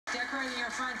Decorating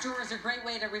your front door is a great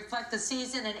way to reflect the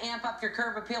season and amp up your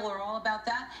curb appeal. We're all about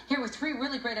that. Here with 3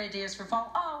 really great ideas for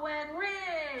fall. Owen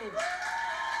Reeves!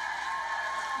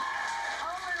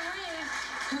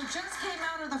 Who just came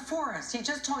out of the forest. He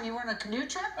just told me you were on a canoe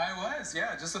trip? I was,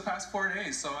 yeah, just the past 4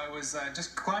 days. So I was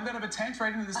just climbed out of a tent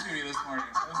right into the studio this morning.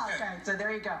 So it was good. Okay, so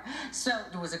there you go. So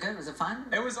was it good? Was it fun?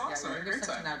 It was awesome. Yeah, Great you're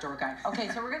such time. an outdoor guy. Okay,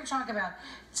 so we're going to talk about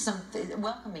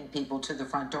welcoming people to the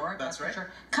front door. That's right.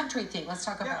 Sure. Country theme. Let's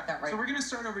talk about that right So we're going to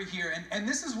start over here. And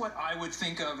this is what I would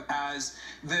think of as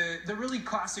the really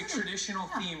classic traditional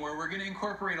theme, where we're going to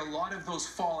incorporate a lot of those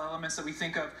fall elements that we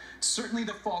think of. Certainly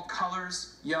the fall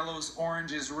colors, yellows,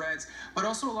 oranges, reds, but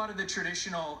also a lot of the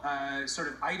traditional sort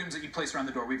of items that you place around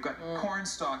the door. We've got corn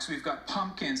stalks, we've got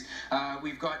pumpkins,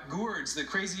 we've got gourds, the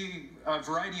crazy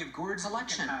variety of gourds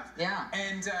collection. That you can have.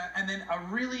 Yeah. And then a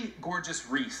really gorgeous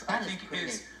wreath, That I think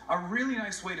is a really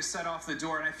nice way to set off the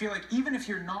door. And I feel like even if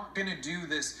you're not going to do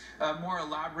this more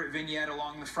elaborate vignette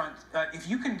along the front, if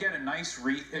you can get a nice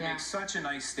wreath, it makes such a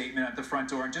nice statement at the front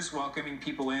door, and just welcoming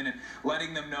people in and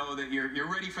letting them know that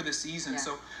you're ready for the season. Yeah.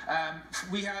 So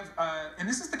we have, and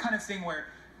this is the kind of thing where,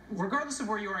 regardless of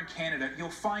where you are in Canada, you'll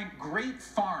find great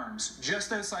farms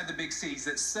just outside the big cities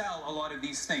that sell a lot of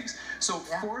these things. So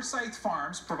Forsyth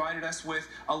Farms provided us with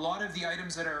a lot of the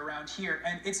items that are around here,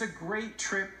 and it's a great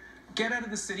trip. Get out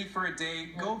of the city for a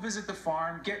day, go visit the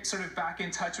farm, get sort of back in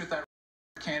touch with that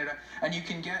Canada, and you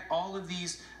can get all of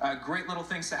these great little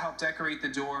things to help decorate the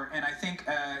door. And I think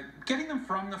getting them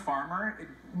from the farmer is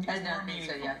more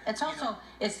meaningful. It's also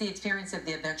it's the experience of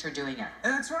the adventure doing it.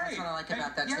 That's right. That's what I like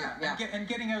about that too. Yeah. And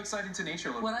getting outside into nature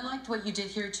a little bit. What I liked what you did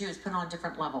here too is put on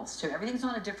different levels too. Everything's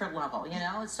on a different level, you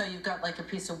know. So you've got like a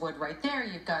piece of wood right there.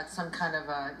 You've got some kind of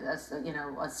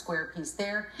a square piece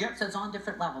there. Yep. So it's on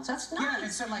different levels. that's nice. Yeah,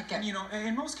 and so you know,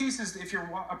 in most cases, if you're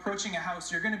approaching a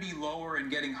house, you're going to be lower and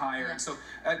getting higher. And so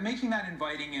making that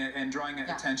inviting and drawing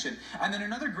attention. And then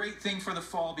another great thing for the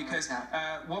fall, because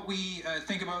what we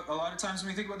think about a lot of times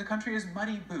when we think about the country is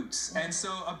muddy boots. And so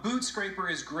a boot scraper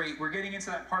is great. We're getting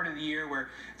into that part of the year where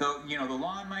the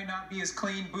lawn might not be as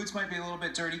clean, boots might be a little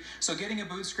bit dirty. So getting a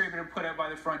boot scraper to put out by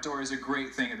the front door is a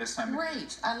great thing at this time of year.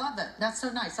 Great. I love it. That's so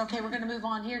nice. Okay, we're going to move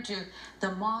on here to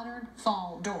the modern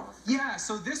fall door. Yeah,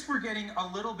 so this we're getting a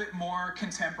little bit more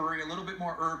contemporary, a little bit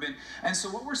more urban. And so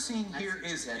what we're seeing here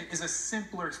is a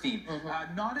simpler theme.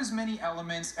 Not as many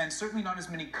elements, and certainly not as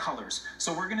many colors.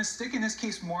 So we're going to stick in this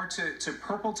case more to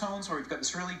purple tones, where we've got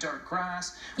this really dark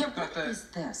grass. Yeah, what is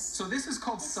this? So this is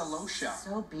called celosia.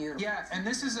 So beautiful. Yeah, and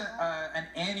this is an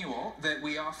annual that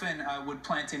we often would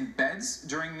plant in beds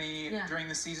during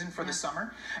the season for the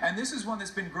summer. And this is one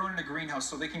that's been grown in a greenhouse,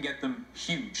 so they can get them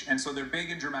huge. And so they're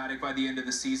big and dramatic by the end of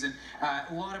the season.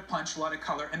 A lot of punch, a lot of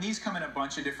color, and these come in a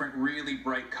bunch of different really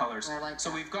bright colors. I like so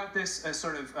we've got this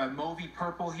sort of mauvey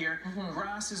purple here.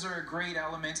 Grasses are a great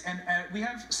element, and we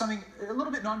have something a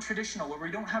little bit non-traditional, where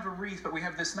we don't have a wreath, but we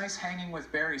have this nice hanging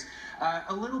with berries.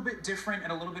 A little bit different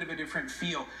and a little bit of a different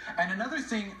feel. And another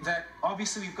thing that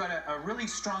obviously we've got a really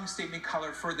strong statement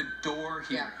color for the door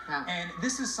here. And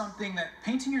this is something that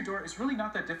painting your door is really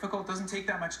not that difficult, doesn't take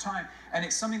that much time, and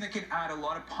it's something that can add a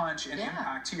lot of punch and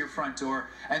impact to your front door.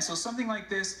 And so something like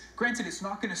this, granted it's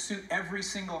not going to suit every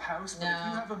single house, but if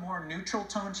you have a more neutral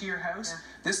tone to your house,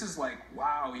 this is like,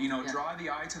 wow, you know, draw the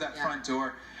eye to that front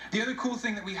door. The other cool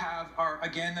thing that we have are,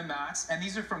 again, the mats, and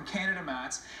these are from Canada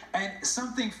Mats, and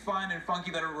something fun and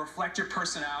funky that'll reflect your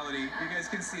personality. You guys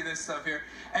can see this stuff here.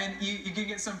 And you can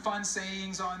get some fun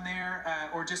sayings on there,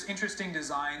 or just interesting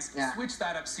designs. Switch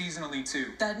that up seasonally,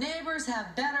 too. The neighbors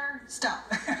have better stuff.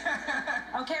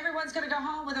 Okay, everyone's going to go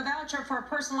home with a voucher for a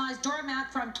personalized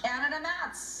doormat from Canada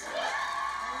Mats. So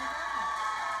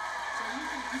you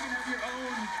can have your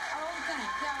own thing.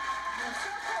 Yeah, it's so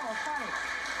cool, funny.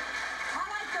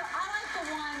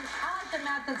 I like the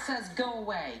mat that says "Go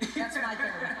away." That's my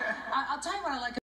favorite. I'll tell you what I like.